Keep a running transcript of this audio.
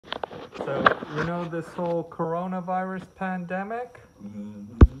So, you know this whole coronavirus pandemic? Mm-hmm.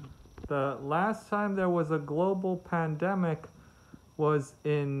 The last time there was a global pandemic was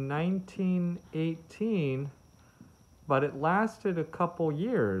in 1918, but it lasted a couple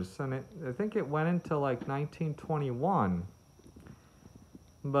years, and I think it went into like 1921.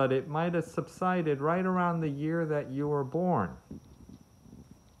 But it might have subsided right around the year that you were born.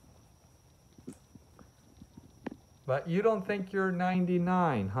 But you don't think you're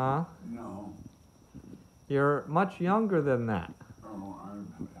 99, huh? No. You're much younger than that. Oh, I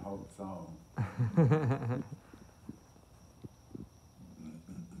hope so.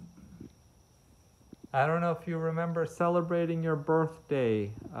 I don't know if you remember celebrating your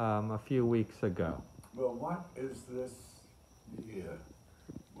birthday a few weeks ago. Well, what is this year?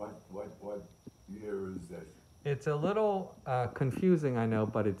 What year is this? It's a little confusing, I know,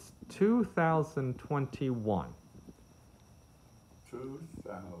 but it's 2021.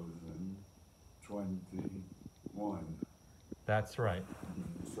 2021. That's right.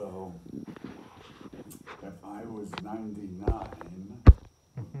 So, if I was 99,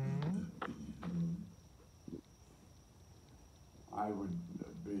 Mm-hmm. I would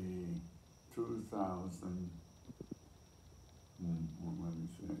be 2000. Let me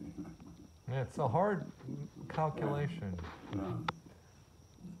see. It's a hard calculation.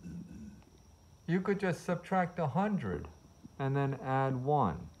 You could just subtract 100 and then add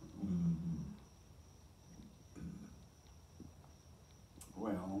 1.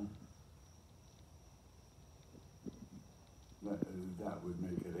 Well, that would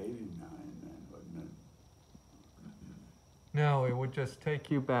make it 89 then, wouldn't it? No, it would just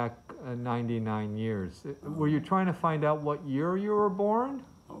take you back 99 years. Were you trying to find out what year you were born?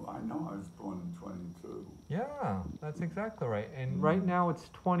 Oh, I know I was born in 22. Yeah, that's exactly right. And right now it's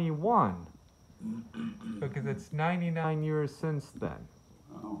 21 because it's 99 years since then.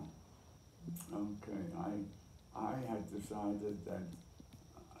 Oh, okay. I had decided that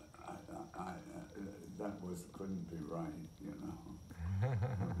that couldn't be right, you know.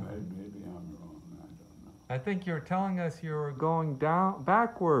 Maybe I'm wrong. I don't know. I think you're telling us you're going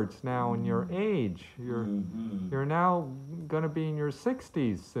backwards now in your age. You're now going to be in your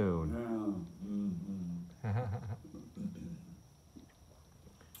 60s soon. Yeah.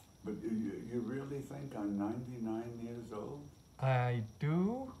 But you really think I'm 99 years old? I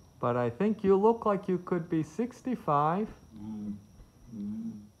do, but I think you look like you could be 65.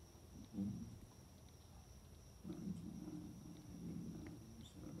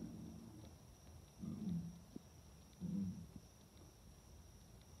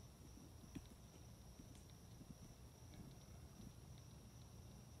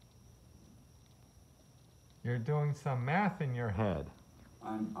 You're doing some math in your head.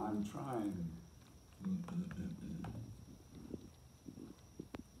 I'm trying.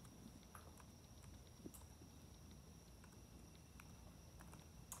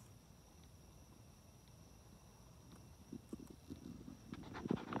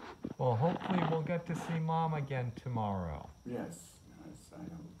 Well, hopefully we'll get to see Mom again tomorrow. Yes, I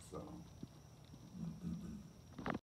hope so.